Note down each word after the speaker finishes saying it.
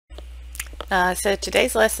So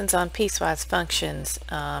today's lesson's on piecewise functions.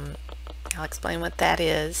 I'll explain what that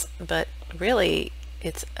is, but really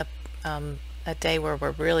it's a day where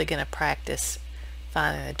we're really going to practice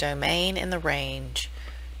finding the domain and the range,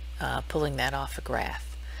 pulling that off a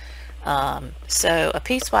graph. So a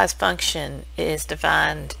piecewise function is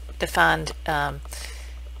defined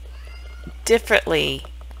differently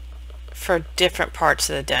for different parts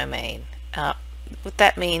of the domain. What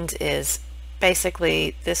that means is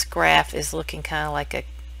basically this graph is looking kind of like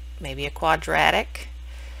maybe a quadratic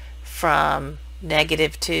from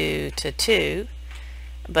 -2 to 2,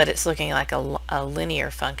 but it's looking like a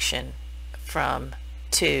linear function from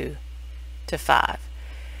 2 to 5.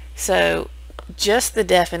 So just the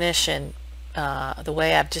definition, the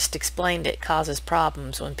way I've just explained it, causes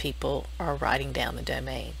problems when people are writing down the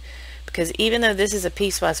domain, because even though this is a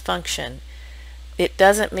piecewise function, it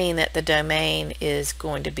doesn't mean that the domain is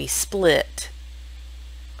going to be split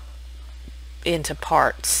into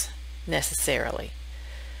parts necessarily.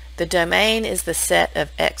 The domain is the set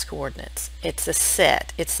of x coordinates. It's a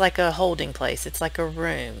set. It's like a holding place. It's like a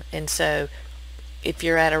room. And so if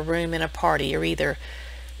you're at a room in a party, you're either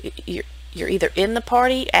in the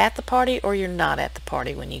party, at the party, or you're not at the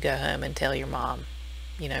party when you go home and tell your mom.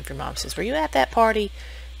 You know, if your mom says, "Were you at that party?"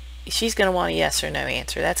 she's going to want a yes or no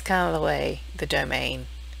answer. That's kind of the way the domain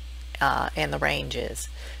and the range is.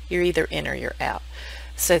 You're either in or you're out.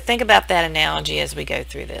 So think about that analogy as we go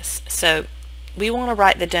through this. So we want to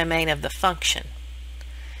write the domain of the function.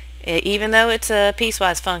 Even though it's a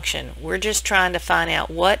piecewise function, we're just trying to find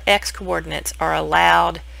out what x coordinates are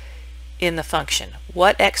allowed in the function.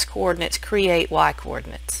 What x coordinates create y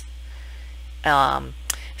coordinates.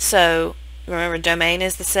 So remember, domain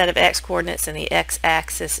is the set of x coordinates, and the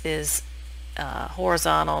x-axis is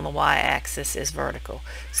horizontal and the y-axis is vertical.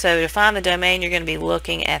 So to find the domain, you're going to be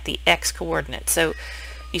looking at the x coordinates. So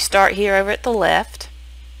you start here over at the left,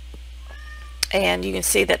 and you can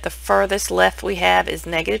see that the furthest left we have is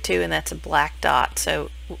 -2, and that's a black dot.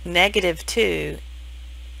 So -2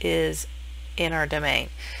 is in our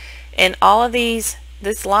domain. And all of these,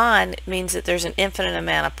 this line means that there's an infinite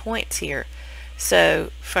amount of points here.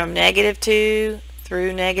 So from -2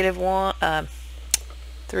 through -1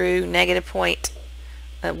 through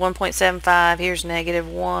 -1.75, here's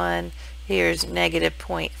 -1, here's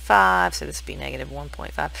 -0.5, so this would be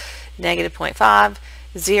 -1.5, -0.5,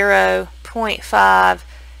 0, 0.5,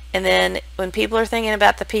 and then when people are thinking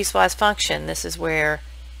about the piecewise function, this is where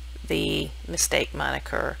the mistake might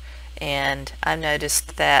occur. And I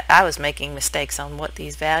noticed that I was making mistakes on what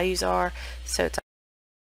these values are, so it's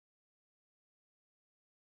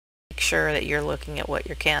make sure that you're looking at what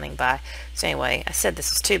you're counting by. So anyway, I said this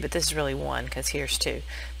is 2, but this is really 1 because here's 2.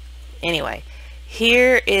 Anyway,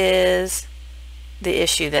 here is the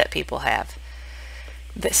issue that people have.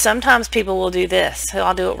 That sometimes people will do this. So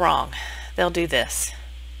I'll do it wrong. They'll do this.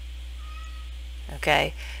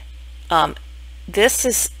 Okay. This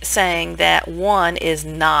is saying that 1 is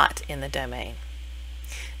not in the domain.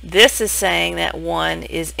 This is saying that 1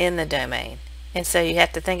 is in the domain. And so you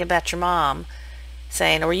have to think about your mom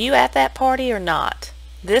saying, "Were you at that party or not?"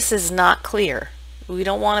 This is not clear. We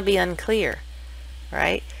don't want to be unclear,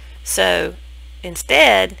 right? So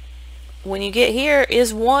instead, when you get here,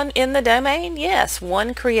 is 1 in the domain? Yes,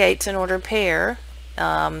 1 creates an ordered pair.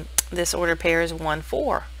 This ordered pair is 1,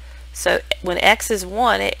 4. So when x is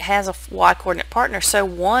 1, it has a y coordinate partner, so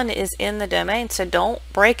 1 is in the domain. So don't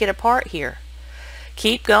break it apart here.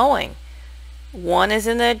 Keep going. 1 is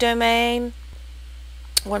in the domain,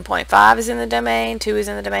 1.5 is in the domain, 2 is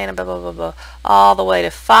in the domain, and blah, blah, blah, blah, all the way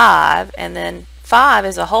to 5, and then 5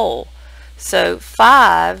 is a whole. So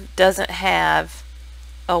 5 doesn't have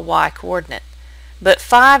a y coordinate, but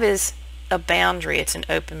 5 is a boundary. It's an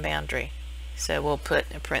open boundary. So we'll put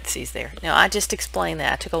a parentheses there. Now I just explained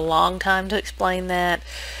that. I took a long time to explain that,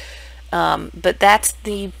 but that's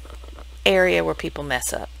the area where people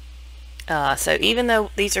mess up. So even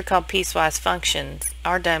though these are called piecewise functions,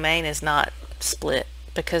 our domain is not split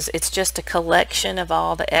because it's just a collection of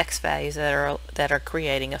all the x values that are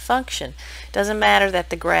creating a function. It doesn't matter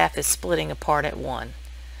that the graph is splitting apart at 1.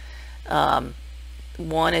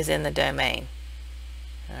 1 is in the domain.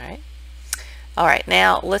 All right,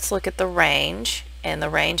 now let's look at the range, and the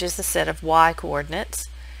range is the set of y coordinates.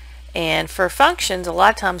 And for functions, a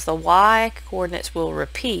lot of times the y coordinates will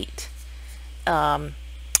repeat, and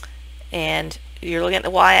you're looking at the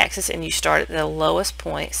y-axis and you start at the lowest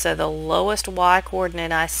point. So the lowest y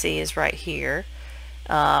coordinate I see is right here,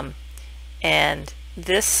 and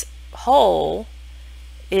this hole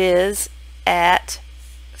is at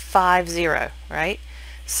 5, 0, right?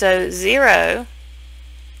 So 0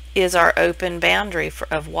 is our open boundary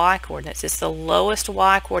of y coordinates. It's the lowest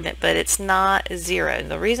y coordinate, but it's not 0.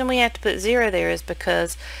 And the reason we have to put 0 there is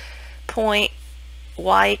because y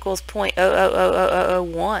equals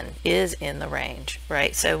 0.000001 is in the range,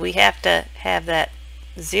 right? So we have to have that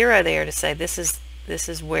 0 there to say this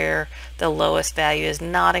is where the lowest value is,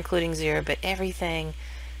 not including 0, but everything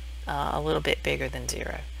a little bit bigger than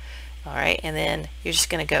 0. Alright, and then you're just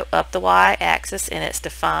going to go up the y-axis, and it's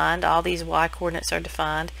defined. All these y coordinates are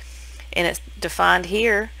defined, and it's defined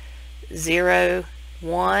here 0,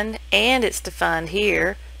 1, and it's defined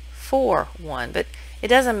here 4, 1. But it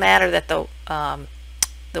doesn't matter that the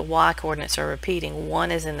y coordinates are repeating. 1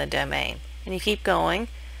 is in the domain, and you keep going,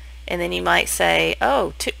 and then you might say,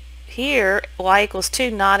 oh, here y equals 2,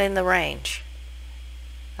 not in the range.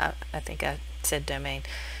 I think I said domain.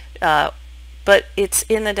 But it's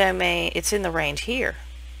in the domain, it's in the range here.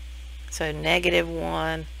 So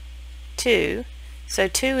 -1, 2. So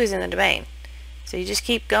 2 is in the domain. So you just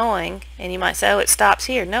keep going, and you might say, oh, it stops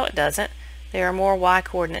here. No, it doesn't. There are more y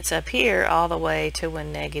coordinates up here all the way to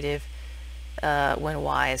when y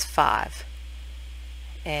is 5.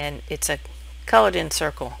 And it's a colored in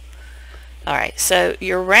circle. Alright, so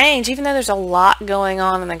your range, even though there's a lot going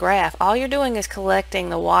on in the graph, all you're doing is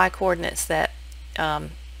collecting the y coordinates that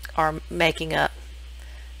are making up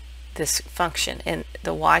this function. And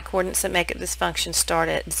the y coordinates that make up this function start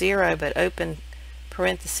at 0 but open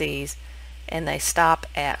parentheses, and they stop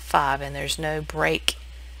at 5, and there's no break.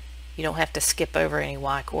 You don't have to skip over any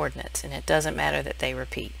y coordinates, and it doesn't matter that they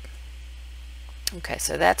repeat. Okay,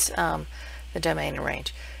 so that's the domain and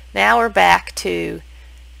range. Now we're back to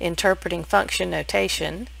interpreting function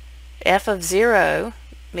notation. F of 0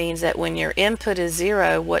 means that when your input is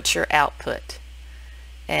 0, what's your output?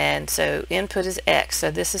 And so input is x. So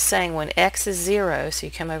this is saying when x is 0, so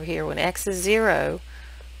you come over here, when x is 0,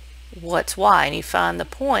 what's y? And you find the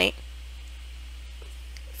point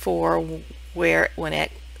for when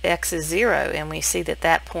x is 0, and we see that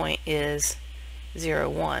that point is 0,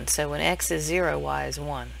 1. So when x is 0, y is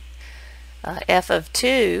 1. F of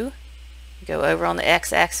 2, go over on the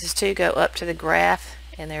x-axis 2, go up to the graph,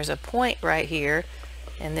 and there's a point right here,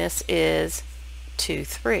 and this is 2,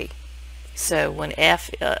 3. So when f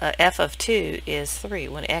of 2 is 3,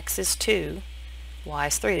 when x is 2, y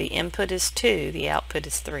is 3. The input is 2, the output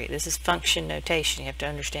is 3. This is function notation. You have to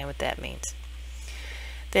understand what that means.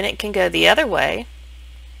 Then it can go the other way.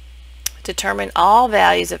 Determine all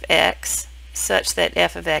values of x such that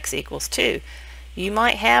f of x equals 2. You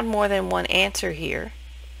might have more than one answer here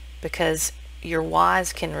because your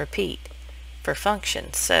y's can repeat for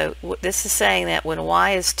functions. So this is saying that when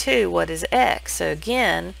y is 2, what is x? So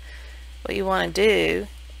again, what you want to do,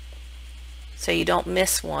 so you don't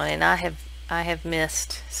miss one, and I have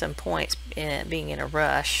missed some points in it being in a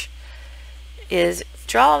rush, is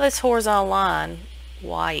draw this horizontal line,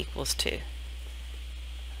 y equals 2.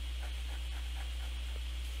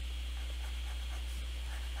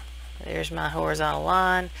 There's my horizontal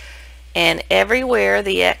line, and everywhere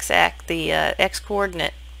the x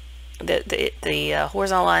coordinate, the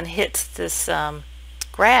horizontal line hits this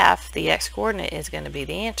graph, the x coordinate is going to be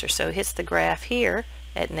the answer. So it hits the graph here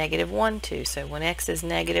at -1, 2. So when x is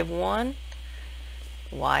 -1,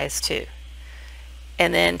 y is 2.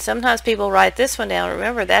 And then sometimes people write this one down.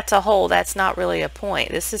 Remember, that's a hole. That's not really a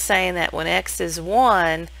point. This is saying that when x is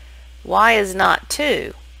 1, y is not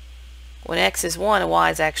 2. When x is 1 and y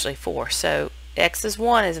is actually 4. So x is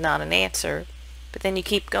 1 is not an answer. But then you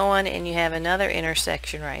keep going and you have another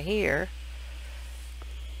intersection right here.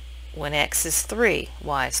 When x is 3,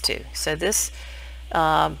 y is 2. So this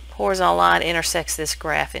horizontal line intersects this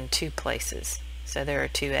graph in 2 places. So there are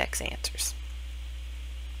 2 x answers.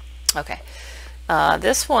 Okay.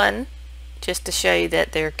 This one, just to show you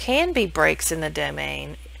that there can be breaks in the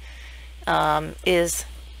domain, is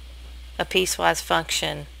a piecewise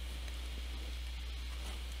function.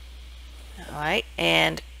 Alright,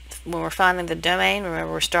 and when we're finding the domain,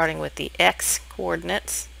 remember we're starting with the x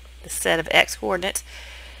coordinates, the set of x coordinates,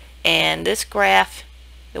 and this graph,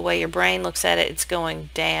 the way your brain looks at it, it's going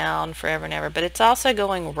down forever and ever, but it's also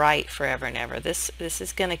going right forever and ever. This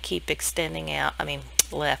is going to keep extending out,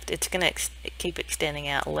 left. It's going to keep extending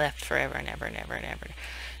out left forever and ever and ever and ever.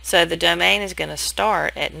 So the domain is going to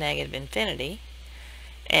start at -infinity,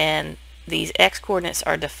 and these x coordinates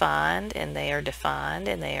are defined, and they are defined,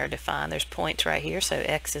 and they are defined. There's points right here, so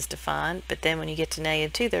x is defined, but then when you get to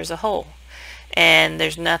 -2, there's a hole, and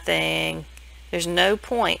there's no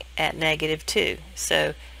point at -2.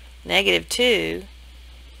 So -2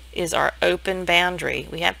 is our open boundary.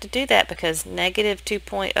 We have to do that because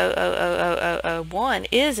 -2.000001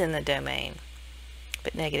 is in the domain,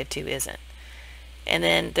 but -2 isn't. and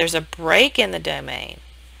then there's a break in the domain.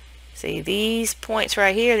 See, these points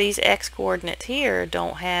right here, these x coordinates here,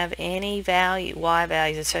 don't have any value, y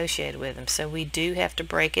values associated with them. So we do have to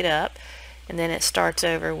break it up. And then it starts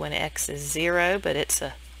over when x is 0, but it's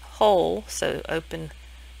a hole, so open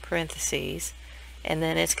parentheses. And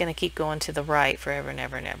then it's going to keep going to the right forever and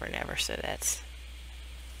ever and ever and ever. So that's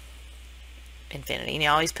infinity. And you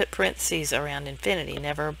always put parentheses around infinity,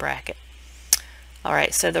 never a bracket.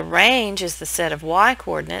 Alright, so the range is the set of y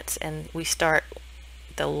coordinates, and we start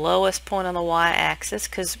the lowest point on the y-axis,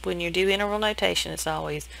 because when you do interval notation, it's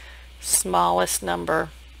always smallest number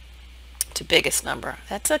to biggest number.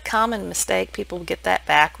 That's a common mistake. People get that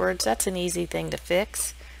backwards. That's an easy thing to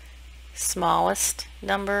fix. Smallest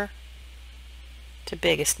number to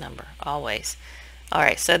biggest number, always.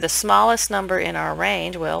 Alright, so the smallest number in our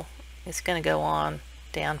range, well, it's going to go on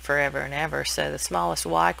down forever and ever. So the smallest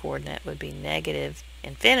y coordinate would be negative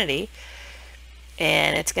infinity.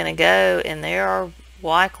 And it's going to go, and there are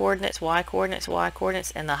y coordinates, y coordinates, y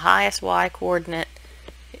coordinates, and the highest y coordinate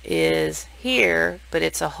is here, but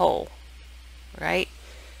it's a hole, right?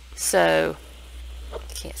 So you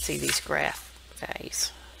can't see these graph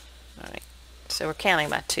values. All right, so we're counting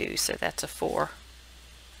by 2, so that's a 4.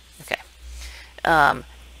 Okay,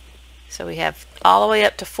 so we have all the way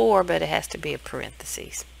up to 4, but it has to be a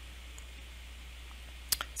parentheses.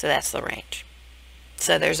 So that's the range.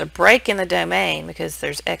 So there's a break in the domain because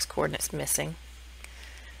there's x coordinates missing,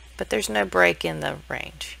 but there's no break in the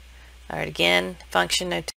range. All right, again, function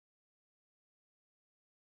notation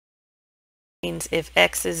means if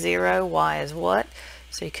x is 0, y is what?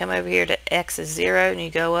 So you come over here to x is 0 and you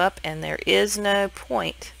go up, and there is no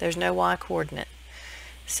point, there's no y coordinate.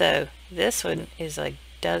 So this one is a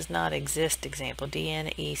does not exist example.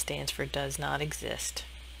 DNE stands for does not exist.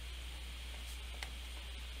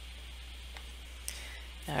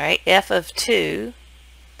 All right, f of 2,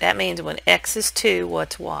 that means when x is 2,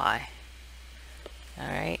 what's y? All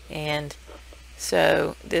right, and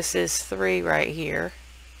so this is 3 right here,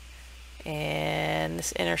 and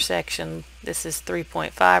this intersection, this is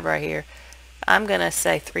 3.5 right here. I'm going to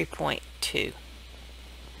say 3.2, and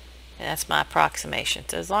that's my approximation.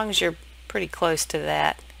 So as long as you're pretty close to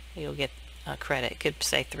that, you'll get a credit. It could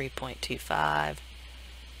say 3.25.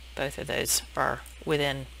 Both of those are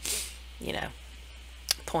within, you know,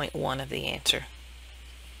 0.1 of the answer.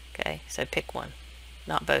 Okay, so pick one.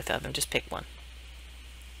 Not both of them, just pick one.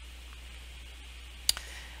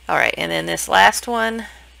 Alright, and then this last one,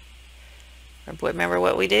 remember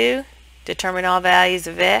what we do? Determine all values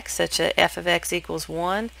of x such that f of x equals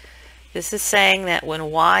 1. This is saying that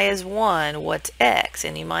when y is 1, what's x?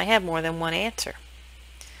 And you might have more than one answer.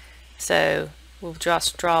 So we'll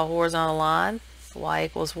just draw a horizontal line, y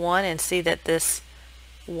equals 1, and see that this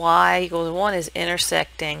y equals 1 is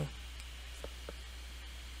intersecting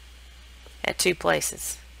at 2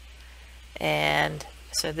 places. And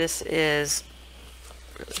so this is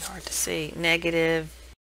really hard to see. Negative.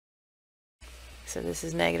 So this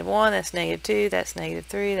is -1, that's -2, that's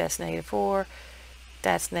 -3, that's -4,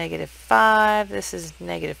 that's -5. This is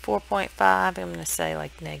 -4.5. I'm going to say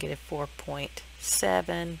like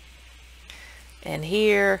 -4.7. And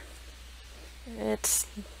here it's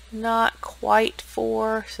not quite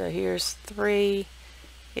 4, so here's 3,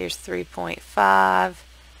 here's 3.5.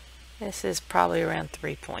 This is probably around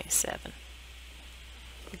 3.7,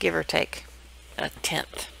 give or take a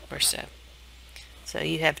tenth or so. So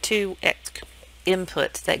you have 2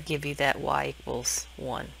 inputs that give you that y equals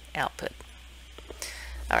 1 output.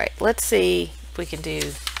 Alright, let's see if we can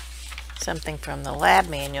do something from the lab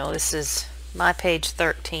manual. This is my page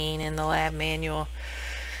 13 in the lab manual.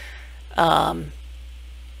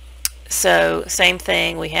 So same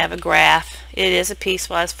thing, we have a graph. It is a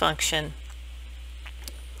piecewise function.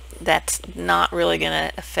 That's not really going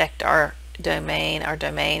to affect our domain. Our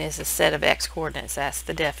domain is a set of x coordinates. That's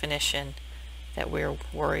the definition that we're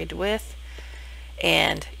worried with.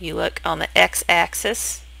 And you look on the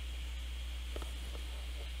x-axis,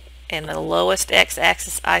 and the lowest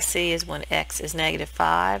x-axis I see is when x is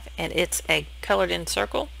 -5, and it's a colored in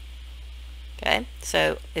circle. Okay,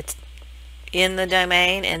 so it's in the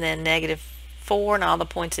domain, and then -4 and all the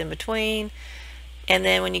points in between. And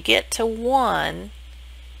then when you get to 1,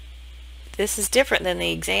 this is different than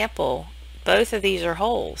the example. Both of these are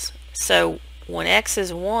holes. So when x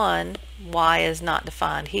is 1, y is not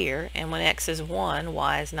defined here, and when x is 1,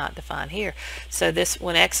 y is not defined here. So this,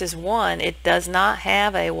 when x is 1, it does not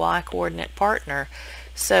have a y coordinate partner,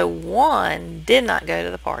 so 1 did not go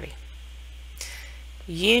to the party.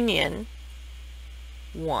 Union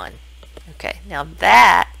 1. Okay, now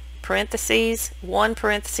that parentheses, 1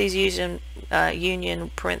 parentheses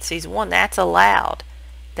union parentheses 1, that's allowed.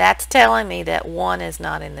 That's telling me that 1 is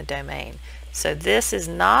not in the domain. So this is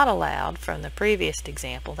not allowed from the previous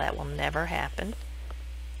example. That will never happen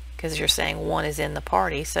because you're saying 1 is in the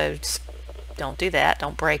party, so just don't do that.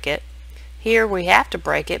 Don't break it. Here we have to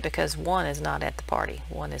break it because 1 is not at the party.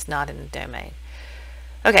 1 is not in the domain.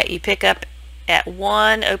 Okay, you pick up at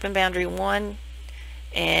 1, open boundary 1,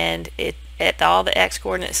 and all the x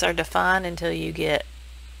coordinates are defined until you get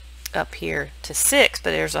up here to 6,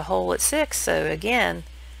 but there's a hole at 6, so again,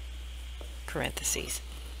 parentheses.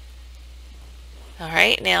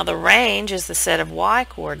 Alright, now the range is the set of y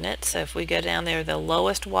coordinates, so if we go down there, the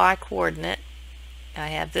lowest y coordinate, I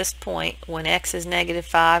have this point, when x is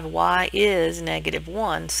 -5, y is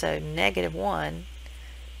 -1, so -1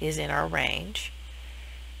 is in our range.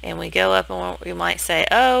 And we go up and we might say,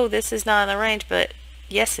 oh, this is not in the range, but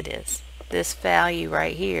yes it is. This value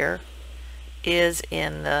right here is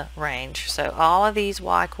in the range. So all of these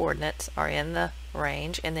y coordinates are in the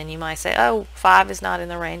range, and then you might say, oh, 5 is not in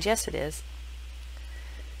the range. Yes it is.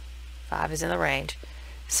 5 is in the range.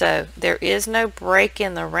 So there is no break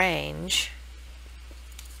in the range.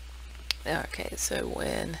 Okay, so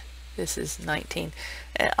when this is 19,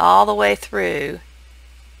 all the way through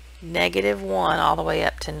 -1 all the way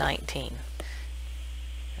up to 19.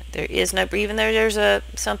 There is no, even though there's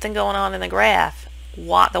something going on in the graph,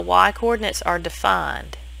 the y coordinates are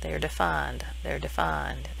defined. They're defined. They're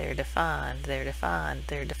defined. They're defined. They're defined.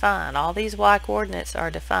 They're defined. All these y coordinates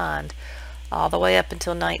are defined all the way up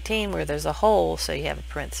until 19 where there's a hole, so you have a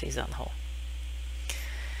parentheses on the hole.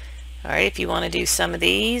 Alright, if you want to do some of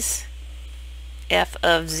these, f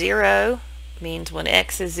of 0 means when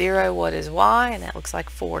x is 0, what is y? And that looks like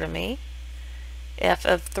 4 to me. F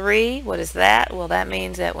of 3, what is that? Well, that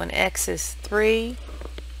means that when x is 3,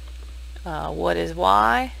 what is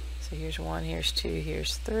y? So here's 1, here's 2,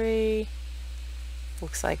 here's 3.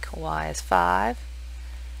 Looks like y is 5.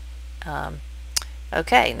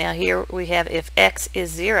 Okay, now here we have if x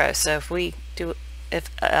is 0. So if we do, if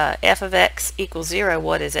f of x equals 0,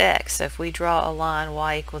 what is x? So if we draw a line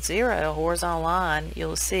y equals 0, a horizontal line,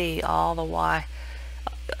 you'll see all the y,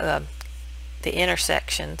 the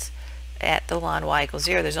intersections at the line y equals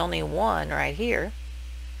 0. There's only one right here,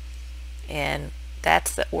 and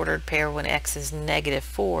that's the ordered pair when x is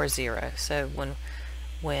 -4, 0. So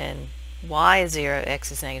when y is 0,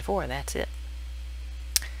 x is -4, and that's it.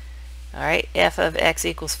 Alright, f of x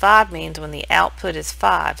equals 5 means when the output is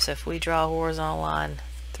 5. So if we draw a horizontal line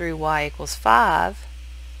through y equals 5,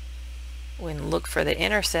 when look for the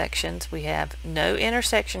intersections, we have no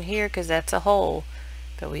intersection here because that's a hole,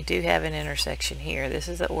 but we do have an intersection here. This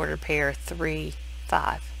is the ordered pair 3,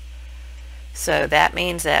 5. So that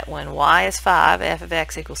means that when y is 5, f of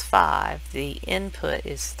x equals 5, the input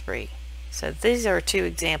is 3. So these are 2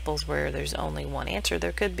 examples where there's only one answer.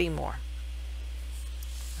 There could be more.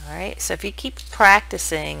 Alright, so if you keep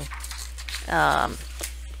practicing, you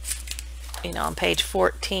know, on page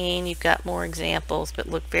 14 you've got more examples, but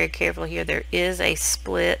look very carefully here. There is a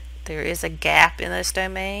split, there is a gap in this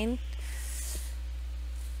domain.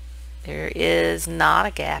 There is not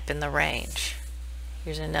a gap in the range.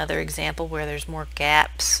 Here's another example where there's more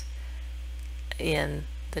gaps in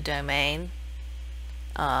the domain.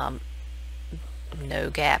 No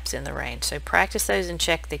gaps in the range. So practice those and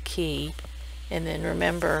check the key. And then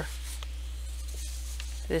remember,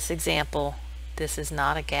 this example, this is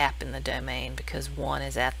not a gap in the domain because 1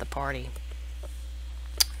 is at the party.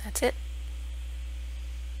 That's it.